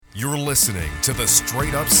You're listening to the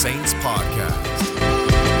Straight Up Saints podcast.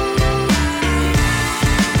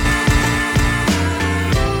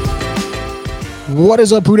 What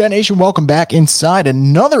is up, Who Dat Nation? Welcome back inside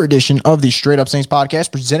another edition of the Straight Up Saints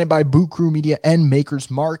podcast presented by Boot Crew Media and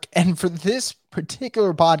Maker's Mark. And for this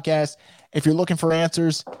particular podcast, if you're looking for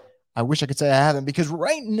answers, I wish I could say I haven't, because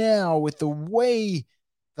right now, with the way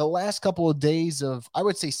the last couple of days of, I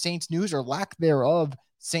would say, Saints news or lack thereof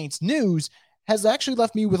Saints news has actually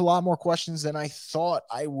left me with a lot more questions than I thought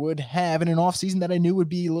I would have in an offseason that I knew would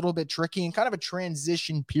be a little bit tricky and kind of a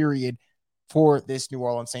transition period for this New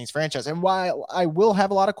Orleans Saints franchise. And while I will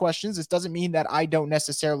have a lot of questions, this doesn't mean that I don't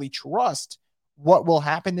necessarily trust what will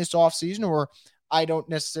happen this offseason, or I don't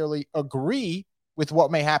necessarily agree with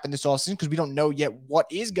what may happen this offseason, because we don't know yet what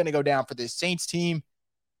is going to go down for this Saints team.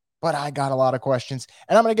 But I got a lot of questions,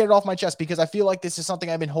 and I'm going to get it off my chest because I feel like this is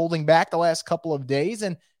something I've been holding back the last couple of days,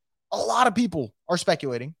 and a lot of people are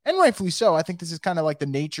speculating, and rightfully so. I think this is kind of like the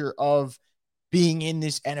nature of being in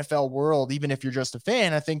this NFL world. Even if you're just a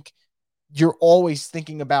fan, I think you're always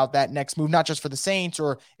thinking about that next move, not just for the Saints,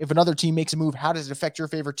 or if another team makes a move, how does it affect your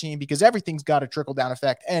favorite team? Because everything's got a trickle-down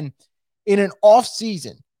effect. And in an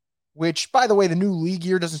off-season, which, by the way, the new league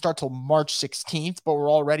year doesn't start till March 16th, but we're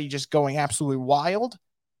already just going absolutely wild.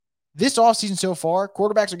 This offseason so far,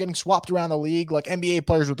 quarterbacks are getting swapped around the league like NBA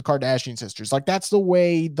players with the Kardashian sisters. Like, that's the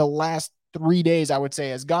way the last 3 days, I would say,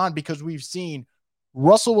 has gone, because we've seen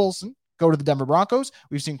Russell Wilson go to the Denver Broncos.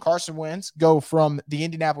 We've seen Carson Wentz go from the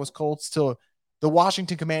Indianapolis Colts to the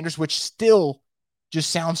Washington Commanders, which still just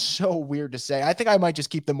sounds so weird to say. I think I might just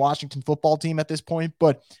keep them Washington football team at this point,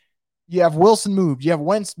 but you have Wilson moved. You have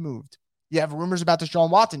Wentz moved. You have rumors about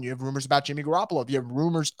Deshaun Watson. You have rumors about Jimmy Garoppolo. You have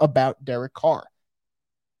rumors about Derek Carr.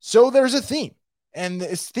 So there's a theme, and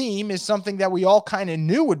this theme is something that we all kind of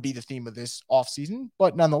knew would be the theme of this offseason,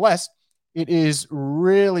 but nonetheless, it is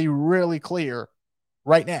really, really clear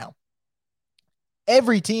right now.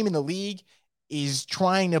 Every team in the league is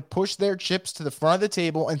trying to push their chips to the front of the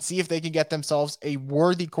table and see if they can get themselves a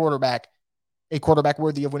worthy quarterback, a quarterback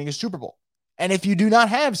worthy of winning a Super Bowl. And if you do not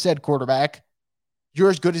have said quarterback, you're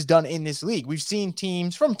as good as done in this league. We've seen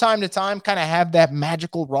teams from time to time kind of have that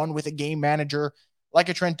magical run with a game manager like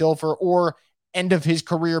a Trent Dilfer, or end of his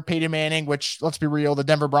career, Peyton Manning, which, let's be real, the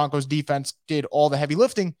Denver Broncos defense did all the heavy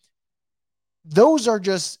lifting. Those are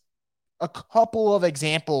just a couple of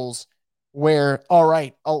examples where, all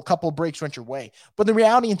right, a couple breaks went your way. But the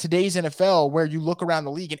reality in today's NFL, where you look around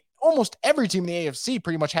the league and almost every team in the AFC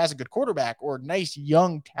pretty much has a good quarterback or a nice,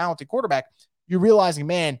 young, talented quarterback, you're realizing,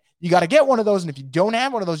 man, you got to get one of those. And if you don't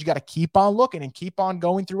have one of those, you got to keep on looking and keep on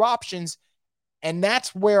going through options. And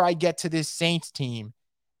that's where I get to this Saints team.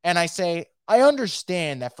 And I say, I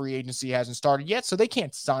understand that free agency hasn't started yet, so they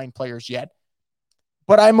can't sign players yet.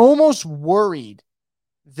 But I'm almost worried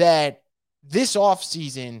that this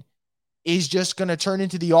offseason is just going to turn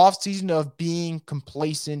into the offseason of being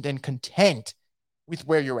complacent and content with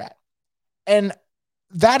where you're at. And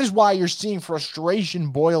that is why you're seeing frustration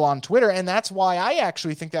boil on Twitter. And that's why I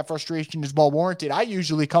actually think that frustration is well warranted. I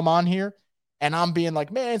usually come on here and I'm being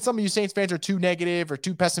like, man, some of you Saints fans are too negative or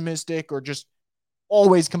too pessimistic or just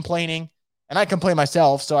always complaining. And I complain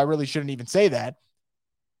myself, so I really shouldn't even say that.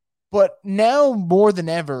 But now more than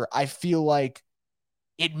ever, I feel like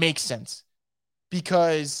it makes sense,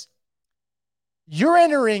 because you're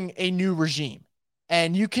entering a new regime.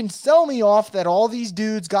 And you can sell me off that all these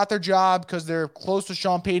dudes got their job because they're close to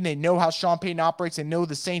Sean Payton. They know how Sean Payton operates. They know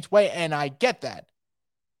the Saints way. And I get that.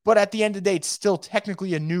 But at the end of the day, it's still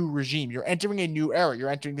technically a new regime. You're entering a new era. You're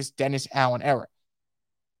entering this Dennis Allen era.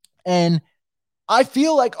 And I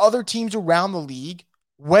feel like other teams around the league,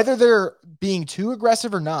 whether they're being too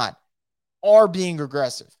aggressive or not, are being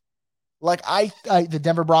aggressive. Like the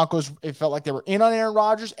Denver Broncos, it felt like they were in on Aaron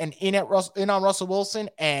Rodgers and in on Russell Wilson.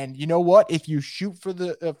 And you know what? If you shoot for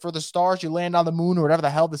the stars, you land on the moon, or whatever the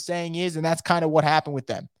hell the saying is. And that's kind of what happened with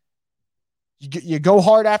them. You go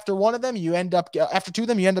hard after one of them, you end up after two of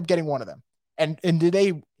them, you end up getting one of them. And did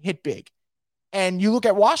they hit big? And you look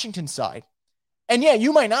at Washington's side, and yeah,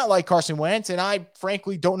 you might not like Carson Wentz, and I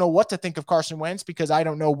frankly don't know what to think of Carson Wentz, because I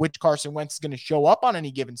don't know which Carson Wentz is going to show up on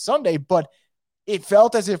any given Sunday. But it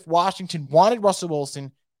felt as if Washington wanted Russell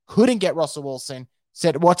Wilson, couldn't get Russell Wilson,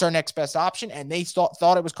 said, what's our next best option? And they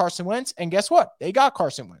thought it was Carson Wentz. And guess what? They got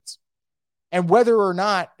Carson Wentz. And whether or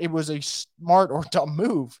not it was a smart or dumb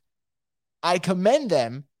move, I commend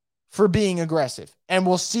them for being aggressive. And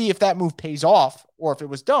we'll see if that move pays off or if it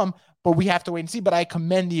was dumb, but we have to wait and see. But I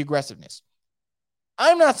commend the aggressiveness.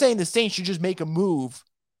 I'm not saying the Saints should just make a move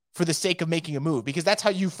for the sake of making a move, because that's how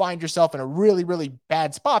you find yourself in a really, really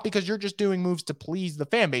bad spot, because you're just doing moves to please the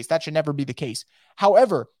fan base. That should never be the case.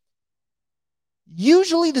 However,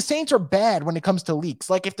 Usually the Saints are bad when it comes to leaks.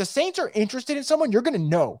 Like if the Saints are interested in someone, you're going to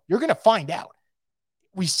know. You're going to find out.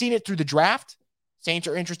 We've seen it through the draft. Saints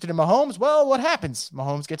are interested in Mahomes. Well, what happens?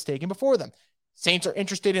 Mahomes gets taken before them. Saints are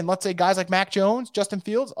interested in, let's say, guys like Mac Jones, Justin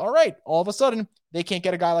Fields. All right. All of a sudden, they can't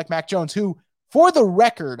get a guy like Mac Jones, who, for the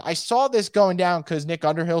record, I saw this going down because Nick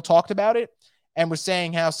Underhill talked about it and was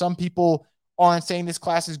saying how some people aren't saying this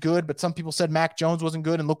class is good, but some people said Mac Jones wasn't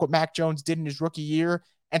good. And look what Mac Jones did in his rookie year.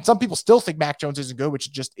 And some people still think Mac Jones isn't good, which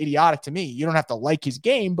is just idiotic to me. You don't have to like his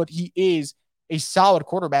game, but he is a solid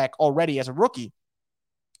quarterback already as a rookie.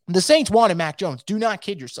 The Saints wanted Mac Jones. Do not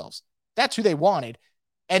kid yourselves. That's who they wanted.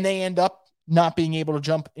 And they end up not being able to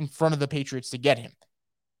jump in front of the Patriots to get him.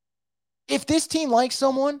 If this team likes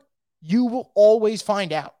someone, you will always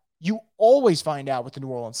find out. You always find out with the New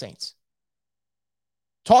Orleans Saints.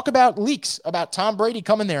 Talk about leaks about Tom Brady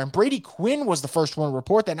coming there. And Brady Quinn was the first one to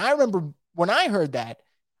report that. And I remember when I heard that,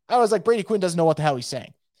 I was like, Brady Quinn doesn't know what the hell he's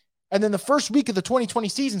saying. And then the first week of the 2020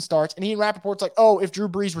 season starts, and Ian Rappaport's like, oh, if Drew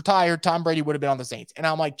Brees retired, Tom Brady would have been on the Saints. And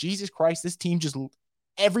I'm like, Jesus Christ, this team just,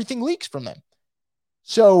 everything leaks from them.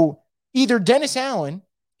 So either Dennis Allen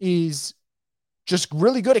is just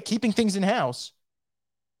really good at keeping things in-house,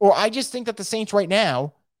 or I just think that the Saints right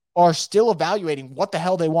now are still evaluating what the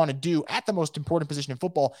hell they want to do at the most important position in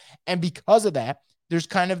football. And because of that, there's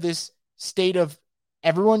kind of this state of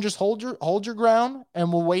everyone just hold your ground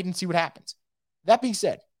and we'll wait and see what happens. That being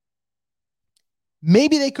said,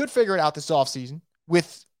 maybe they could figure it out this offseason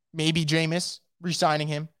with maybe Jameis re-signing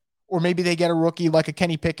him, or maybe they get a rookie like a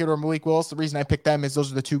Kenny Pickett or Malik Willis. The reason I picked them is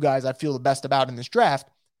those are the two guys I feel the best about in this draft.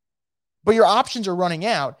 But your options are running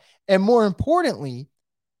out. And more importantly,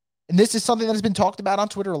 and this is something that has been talked about on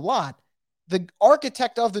Twitter a lot, the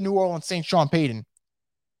architect of the New Orleans Saints, Sean Payton,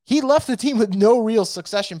 he left the team with no real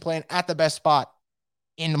succession plan at the best spot,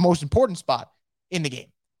 in the most important spot in the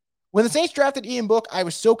game. When the Saints drafted Ian Book, I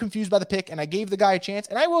was so confused by the pick, and I gave the guy a chance,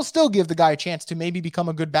 and I will still give the guy a chance to maybe become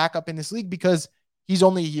a good backup in this league because he's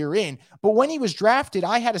only a year in. But when he was drafted,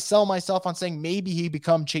 I had to sell myself on saying maybe he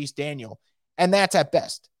become Chase Daniel, and that's at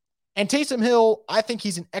best. And Taysom Hill, I think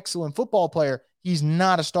he's an excellent football player. He's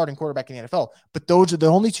not a starting quarterback in the NFL, but those are the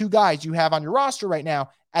only two guys you have on your roster right now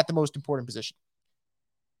at the most important position.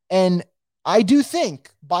 And I do think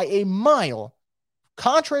by a mile,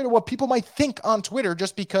 contrary to what people might think on Twitter,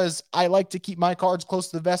 just because I like to keep my cards close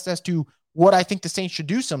to the vest as to what I think the Saints should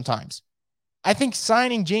do sometimes, I think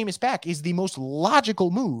signing Jameis back is the most logical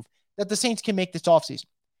move that the Saints can make this offseason.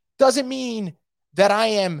 Doesn't mean that I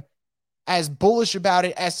am as bullish about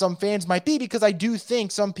it as some fans might be, because I do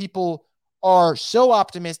think some people are so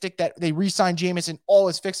optimistic that they re-sign Jameis and all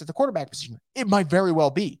is fixed at the quarterback position. It might very well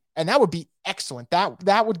be, and that would be excellent.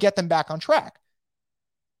 That would get them back on track.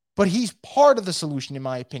 But he's part of the solution, in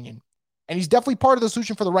my opinion. And he's definitely part of the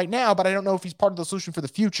solution for the right now, but I don't know if he's part of the solution for the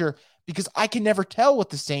future, because I can never tell with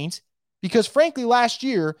the Saints. Because frankly, last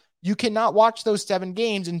year, you cannot watch those 7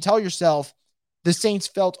 games and tell yourself the Saints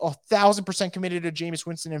felt 1,000% committed to Jameis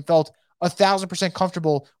Winston and felt 1,000%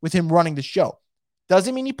 comfortable with him running the show.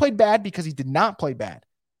 Doesn't mean he played bad, because he did not play bad.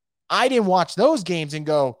 I didn't watch those games and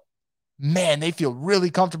go, man, they feel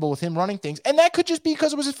really comfortable with him running things. And that could just be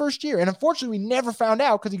because it was his first year. And unfortunately, we never found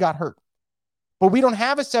out because he got hurt. But we don't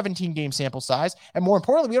have a 17-game sample size. And more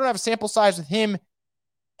importantly, we don't have a sample size with him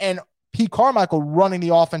and Pete Carmichael running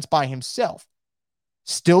the offense by himself.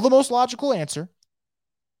 Still the most logical answer,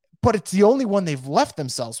 but it's the only one they've left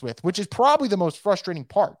themselves with, which is probably the most frustrating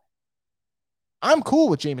part. I'm cool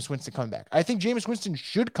with Jameis Winston coming back. I think Jameis Winston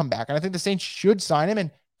should come back, and I think the Saints should sign him. And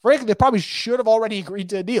frankly, they probably should have already agreed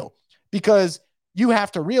to a deal, because you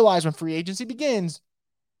have to realize when free agency begins,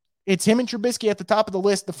 it's him and Trubisky at the top of the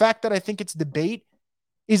list. The fact that I think it's debate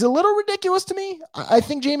is a little ridiculous to me. I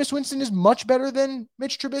think Jameis Winston is much better than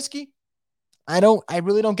Mitch Trubisky. I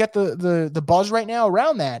really don't get the buzz right now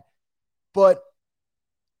around that. But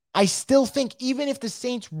I still think even if the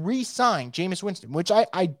Saints re-sign Jameis Winston, which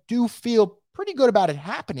I do feel pretty good about it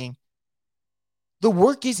happening, the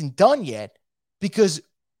work isn't done yet, because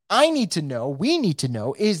we need to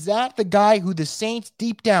know, is that the guy who the Saints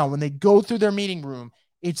deep down, when they go through their meeting room,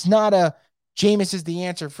 it's not a Jameis is the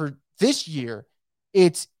answer for this year.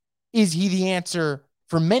 It's, is he the answer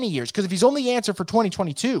for many years? Because if he's only the answer for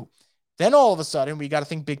 2022, then all of a sudden we got to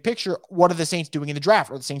think big picture. What are the Saints doing in the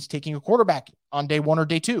draft? Are the Saints taking a quarterback on day 1 or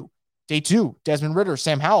day 2? Day 2, Desmond Ridder,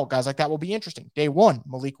 Sam Howell, guys like that will be interesting. Day 1,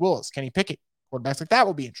 Malik Willis, Kenny Pickett, quarterbacks like that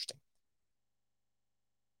will be interesting.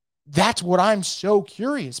 That's what I'm so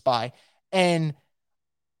curious by. And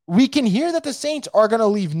we can hear that the Saints are going to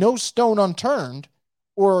leave no stone unturned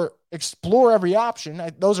or explore every option.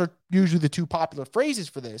 Those are usually the two popular phrases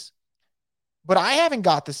for this. But I haven't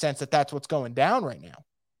got the sense that that's what's going down right now.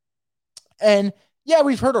 And yeah,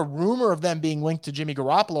 we've heard a rumor of them being linked to Jimmy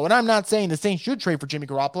Garoppolo. And I'm not saying the Saints should trade for Jimmy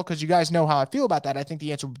Garoppolo because you guys know how I feel about that. I think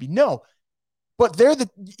the answer would be no. But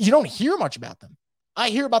you don't hear much about them. I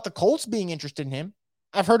hear about the Colts being interested in him.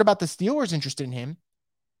 I've heard about the Steelers interested in him.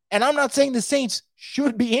 And I'm not saying the Saints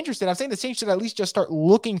should be interested. I'm saying the Saints should at least just start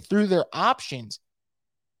looking through their options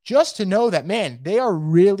just to know that, man, they are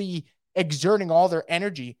really exerting all their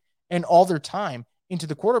energy and all their time into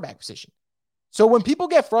the quarterback position. So when people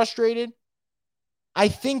get frustrated, I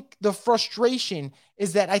think the frustration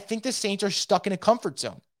is that I think the Saints are stuck in a comfort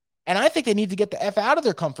zone. And I think they need to get the F out of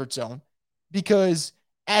their comfort zone because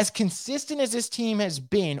as consistent as this team has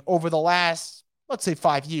been over the last, let's say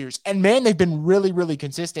 5 years, and man, they've been really, really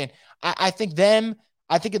consistent. I think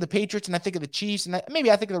of the Patriots and I think of the Chiefs and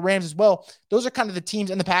maybe I think of the Rams as well. Those are kind of the teams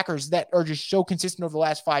and the Packers that are just so consistent over the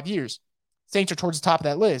last 5 years. Saints are towards the top of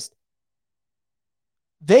that list.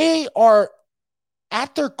 They are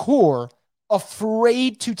at their core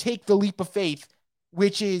afraid to take the leap of faith,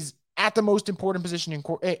 which is at the most important position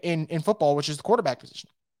in football, which is the quarterback position.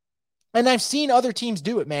 And I've seen other teams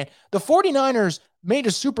do it, man. The 49ers made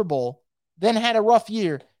a Super Bowl, then had a rough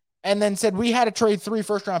year, and then said we had to trade 3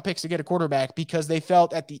 first-round picks to get a quarterback because they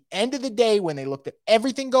felt at the end of the day, when they looked at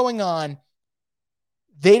everything going on,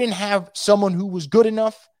 they didn't have someone who was good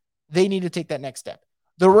enough. They need to take that next step.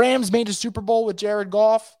 The Rams made a Super Bowl with Jared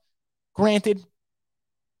Goff. Granted,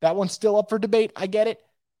 that one's still up for debate. I get it.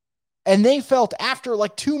 And they felt after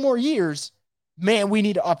like 2 more years, man, we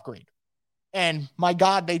need to upgrade. And my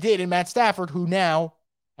God, they did in Matt Stafford, who now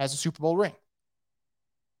has a Super Bowl ring.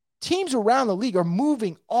 Teams around the league are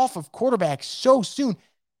moving off of quarterbacks so soon.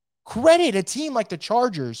 Credit a team like the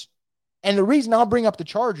Chargers. And the reason I'll bring up the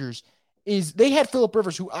Chargers is they had Phillip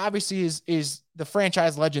Rivers, who obviously is the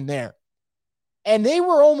franchise legend there. And they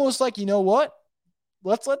were almost like, you know what?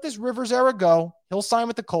 Let's let this Rivers era go. He'll sign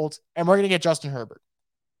with the Colts, and we're going to get Justin Herbert.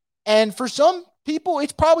 And for some people,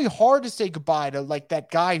 it's probably hard to say goodbye to like that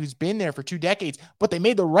guy who's been there for 2 decades, but they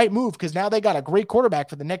made the right move because now they got a great quarterback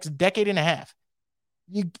for the next decade and a half.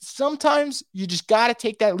 Sometimes you just got to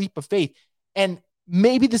take that leap of faith. And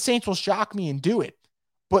maybe the Saints will shock me and do it,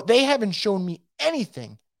 but they haven't shown me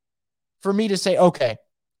anything for me to say, okay,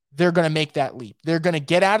 they're going to make that leap. They're going to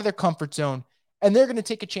get out of their comfort zone and they're going to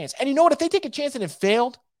take a chance. And you know what? If they take a chance and it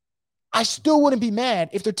failed, I still wouldn't be mad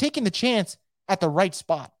if they're taking the chance at the right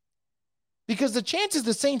spot. Because the chances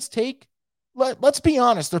the Saints take, let's be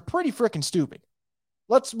honest, they're pretty freaking stupid.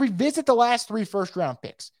 Let's revisit the last 3 first-round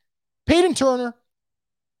picks. Peyton Turner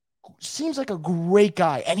seems like a great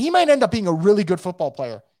guy, and he might end up being a really good football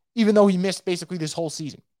player, even though he missed basically this whole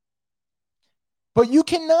season. But you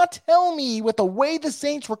cannot tell me with the way the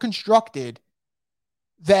Saints were constructed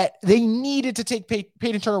that they needed to take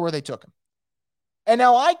Peyton Turner where they took him. And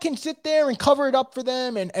now I can sit there and cover it up for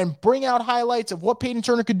them and bring out highlights of what Peyton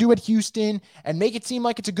Turner could do at Houston and make it seem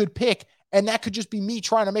like it's a good pick. And that could just be me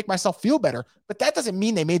trying to make myself feel better. But that doesn't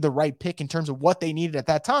mean they made the right pick in terms of what they needed at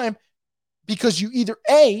that time, because you either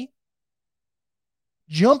A,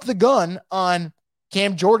 jump the gun on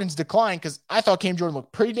Cam Jordan's decline, because I thought Cam Jordan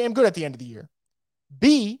looked pretty damn good at the end of the year.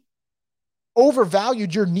 B,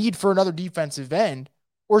 overvalued your need for another defensive end.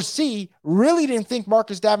 Or C, really didn't think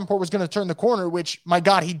Marcus Davenport was going to turn the corner, which, my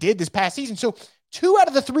God, he did this past season. So 2 out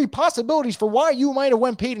of the 3 possibilities for why you might have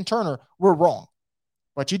went Peyton Turner were wrong.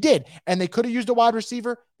 But you did. And they could have used a wide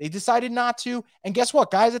receiver. They decided not to. And guess what?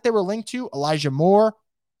 Guys that they were linked to, Elijah Moore,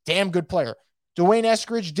 damn good player. Dwayne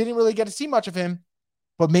Eskridge, didn't really get to see much of him,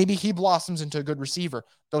 but maybe he blossoms into a good receiver.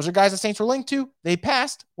 Those are guys the Saints were linked to. They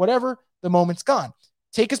passed. Whatever. The moment's gone.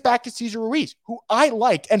 Take us back to Cesar Ruiz, who I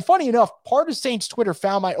liked. And funny enough, part of Saints Twitter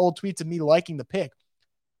found my old tweets of me liking the pick.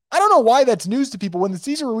 I don't know why that's news to people. When the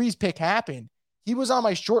Cesar Ruiz pick happened, he was on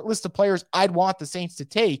my short list of players I'd want the Saints to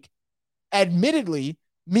take. Admittedly,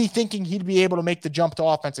 me thinking he'd be able to make the jump to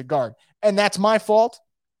offensive guard. And that's my fault.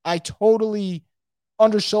 I totally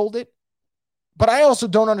undersold it. But I also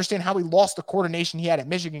don't understand how he lost the coordination he had at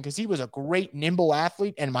Michigan, because he was a great, nimble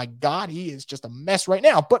athlete. And my God, he is just a mess right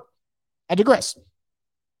now. But I digress.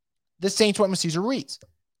 The Saints went with Cesar Ruiz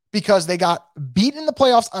because they got beat in the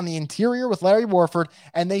playoffs on the interior with Larry Warford,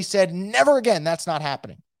 and they said, never again, that's not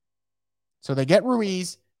happening. So they get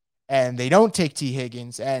Ruiz, and they don't take T.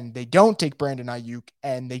 Higgins, and they don't take Brandon Ayuk,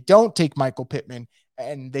 and they don't take Michael Pittman,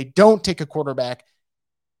 and they don't take a quarterback.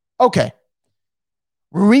 Okay.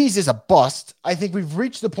 Ruiz is a bust. I think we've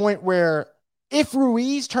reached the point where if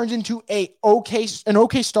Ruiz turns into an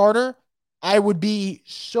okay starter, I would be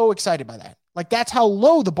so excited by that. Like, that's how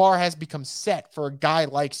low the bar has become set for a guy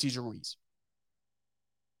like Cesar Ruiz.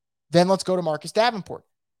 Then let's go to Marcus Davenport.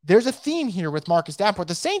 there's a theme here with Marcus Davenport.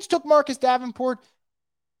 The Saints took Marcus Davenport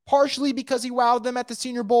partially because he wowed them at the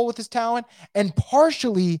Senior Bowl with his talent, and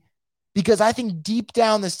partially because I think deep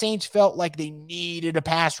down the Saints felt like they needed a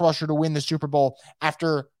pass rusher to win the Super Bowl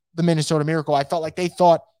after the Minnesota Miracle. I felt like they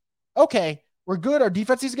thought, okay, we're good. Our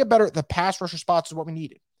defense needs to get better. The pass rusher spots is what we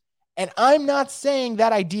needed. And I'm not saying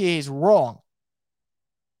that idea is wrong.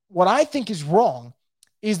 What I think is wrong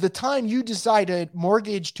is the time you decided to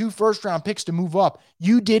mortgage 2 first-round picks to move up,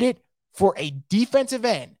 you did it for a defensive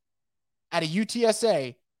end at a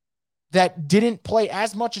UTSA that didn't play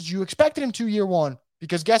as much as you expected him to year one,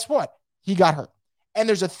 because guess what? He got hurt. And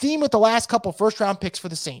there's a theme with the last couple first-round picks for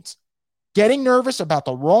the Saints. Getting nervous about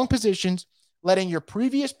the wrong positions, letting your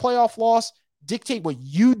previous playoff loss dictate what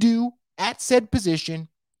you do at said position.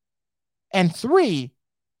 And 3,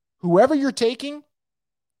 whoever you're taking,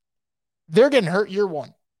 they're getting hurt year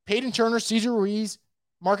one. Peyton Turner, Cesar Ruiz,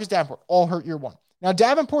 Marcus Davenport, all hurt year one. Now,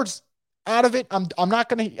 Davenport's out of it. I'm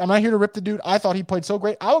not here to rip the dude. I thought he played so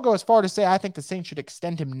great. I will go as far to say I think the Saints should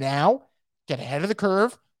extend him now, get ahead of the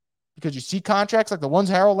curve, because you see contracts like the ones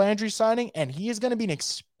Harold Landry's signing, and he is going to be an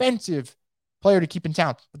expensive player to keep in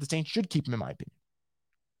town. But the Saints should keep him, in my opinion.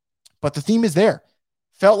 But the theme is there.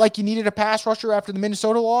 Felt like you needed a pass rusher after the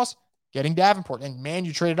Minnesota loss, getting Davenport. And man,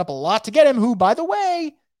 you traded up a lot to get him, who, by the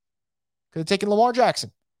way, could have taken Lamar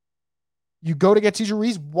Jackson. You go to get Cesar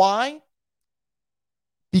Ruiz. Why?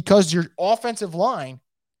 Because your offensive line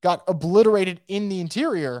got obliterated in the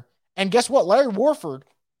interior. And guess what? Larry Warford,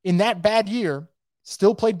 in that bad year,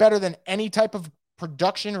 still played better than any type of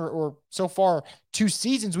production or so far 2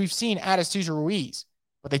 seasons we've seen out of Cesar Ruiz.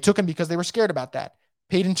 But they took him because they were scared about that.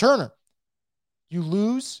 Peyton Turner, you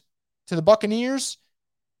lose to the Buccaneers.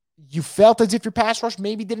 You felt as if your pass rush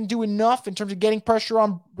maybe didn't do enough in terms of getting pressure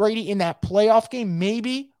on Brady in that playoff game,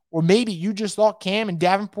 maybe. Or maybe you just thought Cam and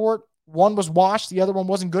Davenport, one was washed, the other one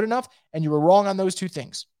wasn't good enough, and you were wrong on those 2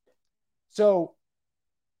 things. So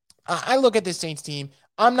I look at this Saints team.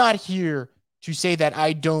 I'm not here to say that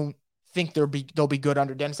I don't think they'll be good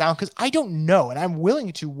under Dennis Allen, because I don't know, and I'm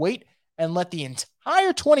willing to wait and let the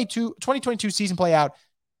entire 2022 season play out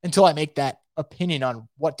until I make that opinion on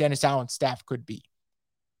what Dennis Allen's staff could be.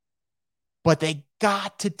 But they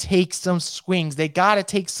got to take some swings. They got to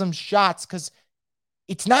take some shots, because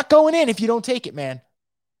it's not going in if you don't take it, man.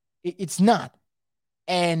 It's not.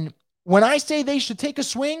 And when I say they should take a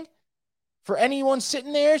swing, for anyone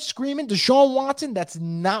sitting there screaming Deshaun Watson, that's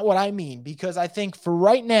not what I mean. Because I think for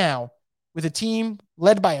right now, with a team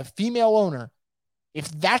led by a female owner, if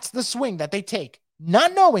that's the swing that they take,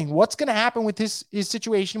 not knowing what's going to happen with his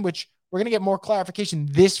situation, which we're going to get more clarification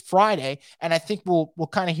this Friday, and I think we'll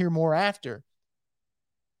kind of hear more after.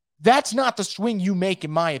 That's not the swing you make,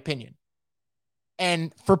 in my opinion.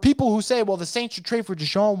 And for people who say, well, the Saints should trade for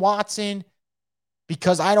Deshaun Watson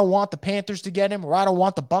because I don't want the Panthers to get him, or I don't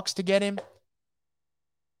want the Bucks to get him.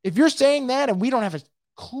 If you're saying that and we don't have a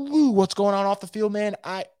clue what's going on off the field, man,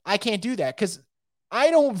 I can't do that, because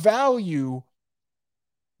I don't value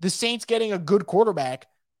the Saints getting a good quarterback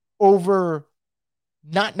over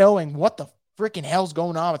not knowing what the freaking hell's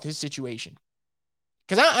going on with his situation.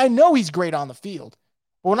 Because I know he's great on the field.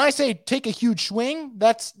 But when I say take a huge swing,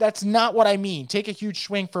 that's not what I mean. Take a huge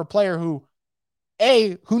swing for a player who,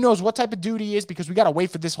 A, who knows what type of dude he is, because we got to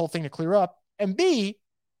wait for this whole thing to clear up. And B,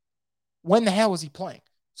 when the hell is he playing?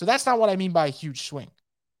 So that's not what I mean by a huge swing.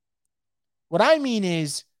 What I mean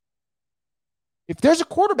is, if there's a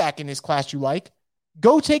quarterback in this class you like,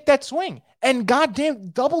 go take that swing. And goddamn,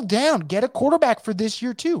 double down. Get a quarterback for this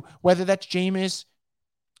year too. Whether that's Jameis,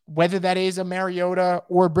 whether that is a Mariota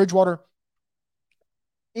or a Bridgewater.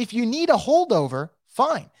 If you need a holdover,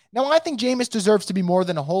 fine. Now, I think Jameis deserves to be more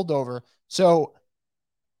than a holdover. So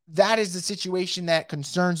that is the situation that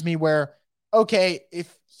concerns me, where, okay,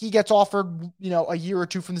 if he gets offered, a year or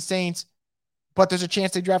 2 from the Saints, but there's a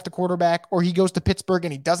chance they draft a quarterback, or he goes to Pittsburgh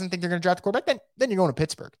and he doesn't think they're going to draft a quarterback, then you're going to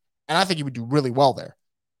Pittsburgh. And I think he would do really well there.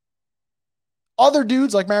 Other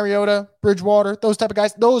dudes like Mariota, Bridgewater, those type of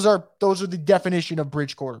guys, those are the definition of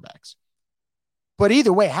bridge quarterbacks. But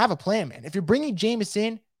either way, have a plan, man. If you're bringing Jameis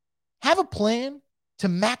in, have a plan to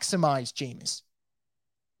maximize Jameis.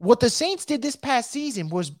 What the Saints did this past season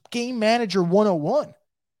was game manager 101.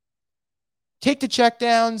 Take the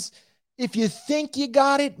checkdowns. If you think you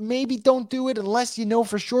got it, maybe don't do it unless you know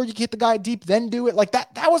for sure you can hit the guy deep, then do it. Like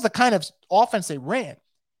that was the kind of offense they ran.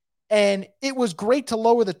 And it was great to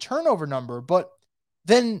lower the turnover number, but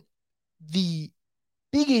then the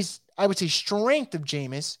biggest, I would say, strength of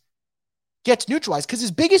Jameis gets neutralized, because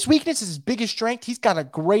his biggest weakness is his biggest strength. He's got a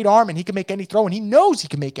great arm and he can make any throw, and he knows he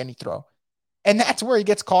can make any throw. And that's where he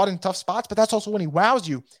gets caught in tough spots, but that's also when he wows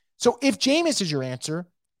you. So if Jameis is your answer,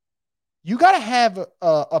 You got to have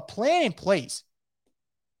a plan in place.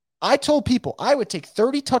 I told people I would take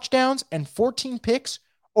 30 touchdowns and 14 picks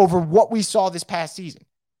over what we saw this past season.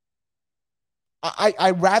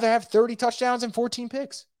 I'd rather have 30 touchdowns and 14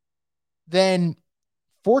 picks than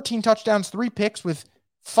 14 touchdowns, 3 picks, with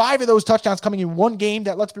 5 of those touchdowns coming in one game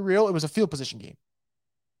that, let's be real, it was a field position game.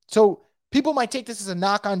 So people might take this as a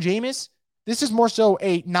knock on Jameis. This is more so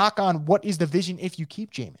a knock on what is the vision if you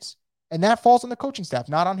keep Jameis. And that falls on the coaching staff,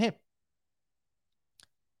 not on him.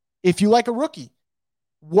 If you like a rookie,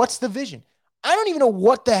 what's the vision? I don't even know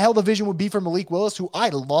what the hell the vision would be for Malik Willis, who I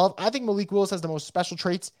love. I think Malik Willis has the most special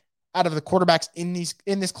traits out of the quarterbacks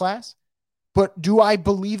in this class. But do I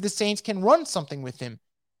believe the Saints can run something with him?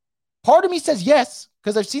 Part of me says yes,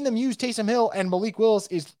 because I've seen them use Taysom Hill, and Malik Willis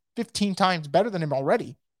is 15 times better than him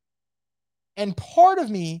already. And part of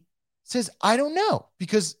me says, I don't know,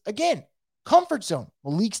 because again, comfort zone.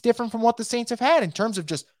 Malik's different from what the Saints have had in terms of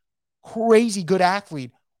just crazy good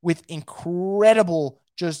athlete with incredible,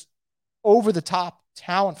 just over the top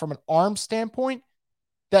talent from an arm standpoint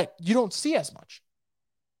that you don't see as much.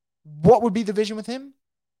 What would be the vision with him?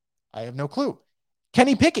 I have no clue.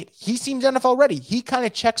 Kenny Pickett, he seems NFL ready. He kind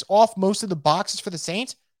of checks off most of the boxes for the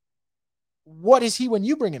Saints. What is he when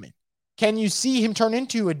you bring him in? Can you see him turn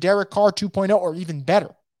into a Derek Carr 2.0 or even better?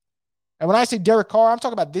 And when I say Derek Carr, I'm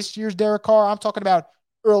talking about this year's Derek Carr. I'm talking about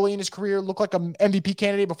early in his career, looked like an MVP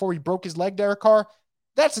candidate before he broke his leg, Derek Carr.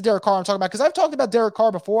 That's the Derek Carr I'm talking about, because I've talked about Derek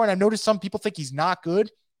Carr before, and I've noticed some people think he's not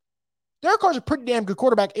good. Derek Carr's a pretty damn good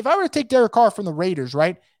quarterback. If I were to take Derek Carr from the Raiders,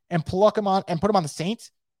 right, and pluck him on and put him on the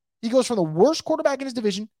Saints, he goes from the worst quarterback in his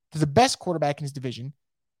division to the best quarterback in his division.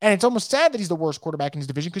 And it's almost sad that he's the worst quarterback in his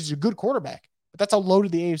division because he's a good quarterback. But that's how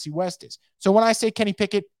loaded the AFC West is. So when I say Kenny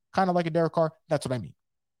Pickett, kind of like a Derek Carr, that's what I mean.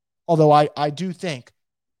 Although I do think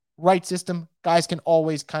right system, guys can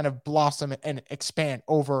always kind of blossom and expand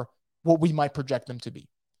over what we might project them to be.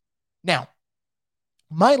 Now,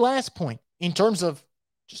 my last point in terms of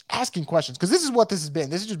just asking questions, because this is what this has been.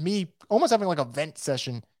 This is just me almost having like a vent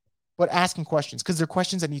session, but asking questions because they're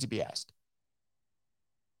questions that need to be asked.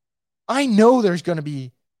 I know there's going to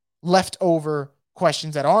be leftover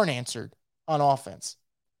questions that aren't answered on offense,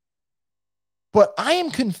 but I am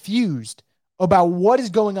confused about what is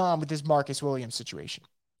going on with this Marcus Williams situation.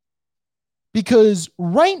 Because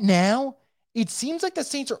right now, it seems like the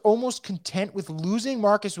Saints are almost content with losing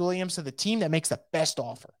Marcus Williams to the team that makes the best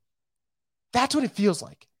offer. That's what it feels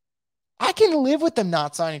like. I can live with them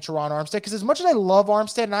not signing Terron Armstead, because as much as I love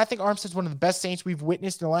Armstead, and I think Armstead's one of the best Saints we've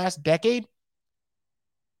witnessed in the last decade,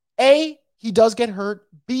 A, he does get hurt.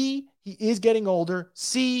 B, he is getting older.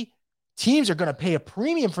 C, teams are going to pay a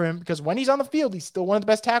premium for him because when he's on the field, he's still one of the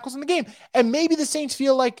best tackles in the game. And maybe the Saints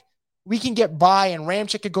feel like we can get by and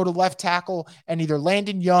Ramczyk could go to left tackle and either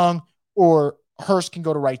Landon Young or Hurst can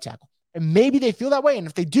go to right tackle. And maybe they feel that way. And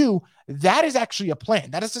if they do, that is actually a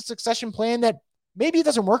plan. That is a succession plan that maybe it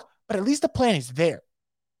doesn't work, but at least the plan is there.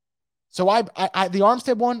 So the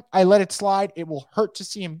Armstead one, I let it slide. It will hurt to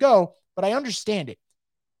see him go, but I understand it.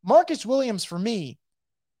 Marcus Williams, for me,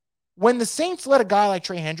 when the Saints let a guy like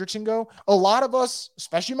Trey Hendrickson go, a lot of us,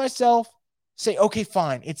 especially myself, say, okay,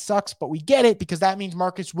 fine, it sucks, but we get it because that means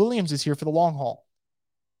Marcus Williams is here for the long haul.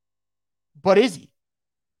 But is he?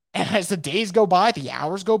 And as the days go by, the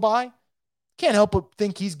hours go by, can't help but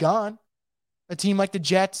think he's gone. A team like the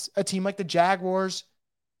Jets, a team like the Jaguars,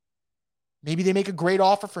 maybe they make a great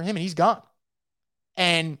offer for him and he's gone.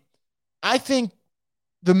 And I think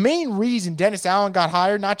the main reason Dennis Allen got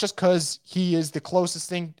hired, not just because he is the closest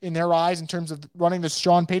thing in their eyes in terms of running the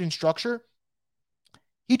Sean Payton structure,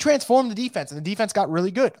 he transformed the defense, and the defense got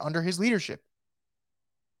really good under his leadership.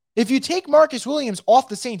 If you take Marcus Williams off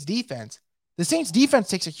the Saints defense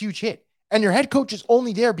takes a huge hit, and your head coach is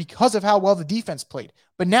only there because of how well the defense played.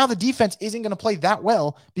 But now the defense isn't going to play that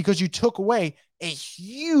well because you took away a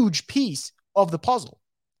huge piece of the puzzle.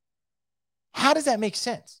 How does that make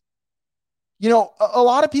sense? You know, a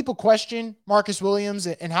lot of people question Marcus Williams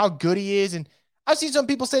and how good he is. And I've seen some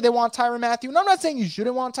people say they want Tyrann Mathieu. And I'm not saying you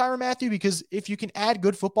shouldn't want Tyrann Mathieu, because if you can add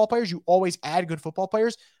good football players, you always add good football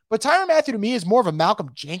players. But Tyrann Mathieu to me is more of a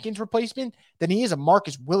Malcolm Jenkins replacement than he is a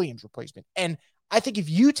Marcus Williams replacement. And I think if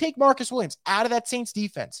you take Marcus Williams out of that Saints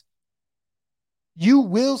defense, you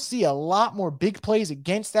will see a lot more big plays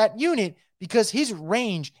against that unit because his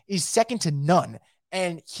range is second to none.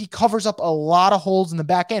 And he covers up a lot of holes in the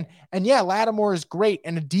back end. And yeah, Lattimore is great.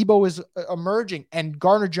 And Adebo is emerging. And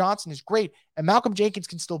Gardner Johnson is great. And Malcolm Jenkins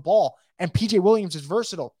can still ball. And PJ Williams is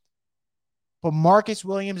versatile. But Marcus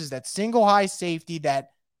Williams is that single high safety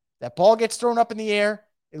that ball gets thrown up in the air.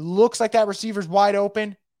 It looks like that receiver's wide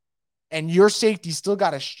open. And your safety still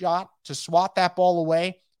got a shot to swat that ball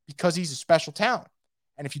away. because he's a special talent.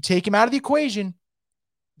 And if you take him out of the equation,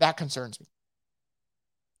 that concerns me.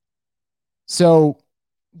 So,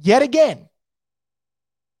 yet again,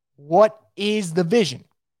 what is the vision?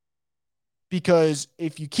 Because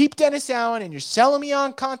if you keep Dennis Allen and you're selling me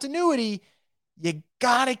on continuity, you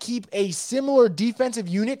got to keep a similar defensive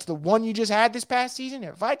unit to the one you just had this past season.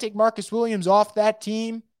 If I take Marcus Williams off that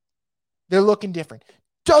team, they're looking different.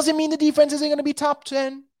 Doesn't mean the defense isn't going to be top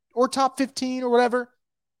 10 or top 15 or whatever,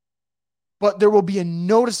 but there will be a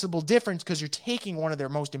noticeable difference because you're taking one of their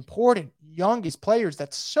most important, youngest players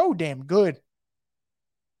that's so damn good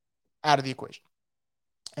out of the equation.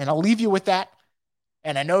 And I'll leave you with that.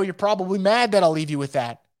 And I know you're probably mad that I'll leave you with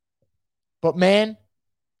that. But man,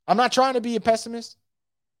 I'm not trying to be a pessimist.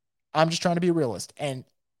 I'm just trying to be a realist. And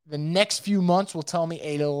the next few months will tell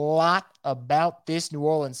me a lot about this New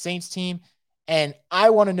Orleans Saints team. And I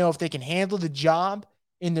want to know if they can handle the job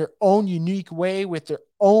in their own unique way with their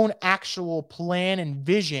own actual plan and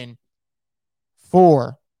vision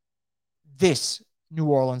for this New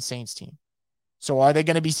Orleans Saints team. So are they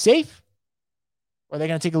going to be safe? Or are they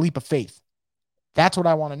going to take a leap of faith? That's what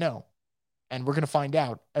I want to know. And we're going to find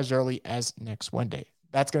out as early as next Wednesday.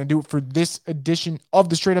 That's going to do it for this edition of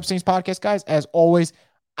the Straight Up Saints podcast, guys. As always,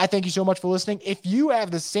 I thank you so much for listening. If you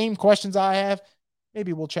have the same questions I have,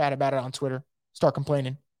 maybe we'll chat about it on Twitter, start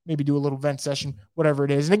complaining, maybe do a little vent session, whatever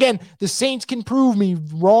it is. And again, the Saints can prove me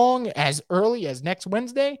wrong as early as next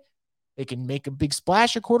Wednesday. They can make a big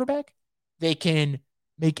splash at quarterback. They can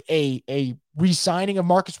make a re-signing of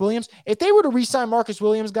Marcus Williams. If they were to re-sign Marcus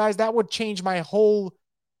Williams, guys, that would change my whole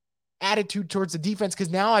attitude towards the defense because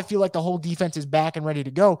now I feel like the whole defense is back and ready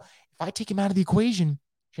to go. If I take him out of the equation,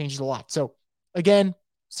 changes a lot. So again,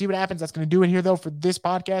 see what happens. That's going to do it here, though, for this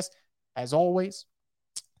podcast. As always,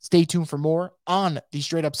 stay tuned for more on the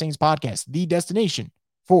Straight Up Saints podcast, the destination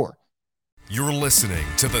for. You're listening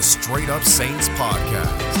to the Straight Up Saints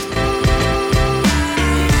podcast.